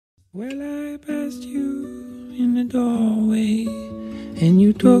Well, I passed you in the doorway, and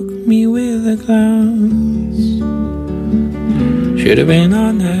you took me with a glance. Should have been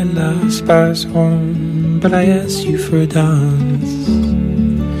on that last bus home, but I asked you for a dance.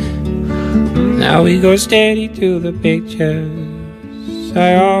 Now we go steady to the pictures.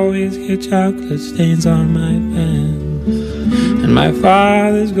 I always get chocolate stains on my pen, and my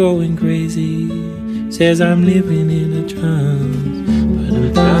father's going crazy, says I'm living in a trance.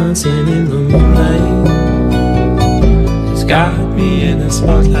 I'm dancing in the moonlight. It's got me in the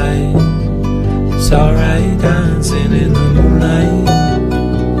spotlight. It's alright dancing in the moonlight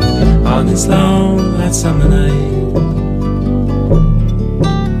on this long hot summer night.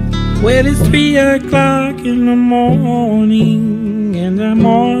 Well, it's 3 o'clock in the morning, and I'm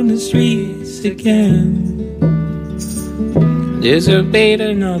on the streets again. Disobeyed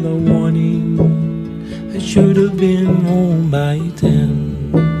another warning. I should have been home by 10.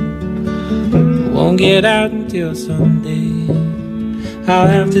 Won't get out until Sunday. I'll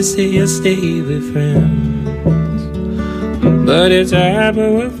have to say I stay with friends, but it's a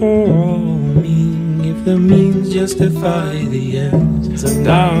habit with all mean if the means justify the ends. I'm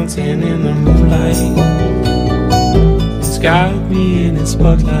dancing in the moonlight. It's got me in its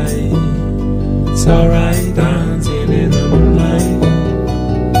spotlight. It's alright dancing in the moonlight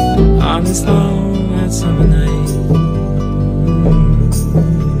on this long hot summer night.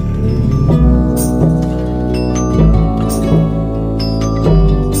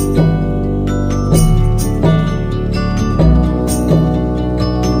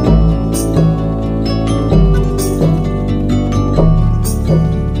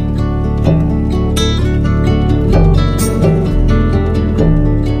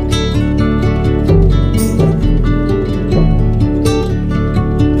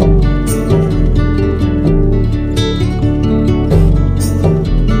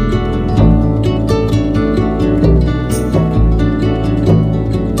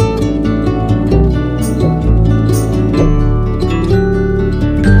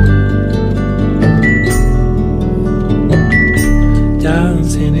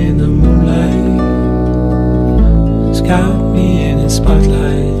 Dancing in the moonlight, it's got me in its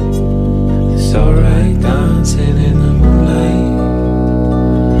spotlight. It's alright dancing in the moonlight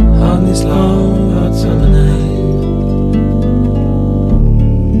on this long hot summer night.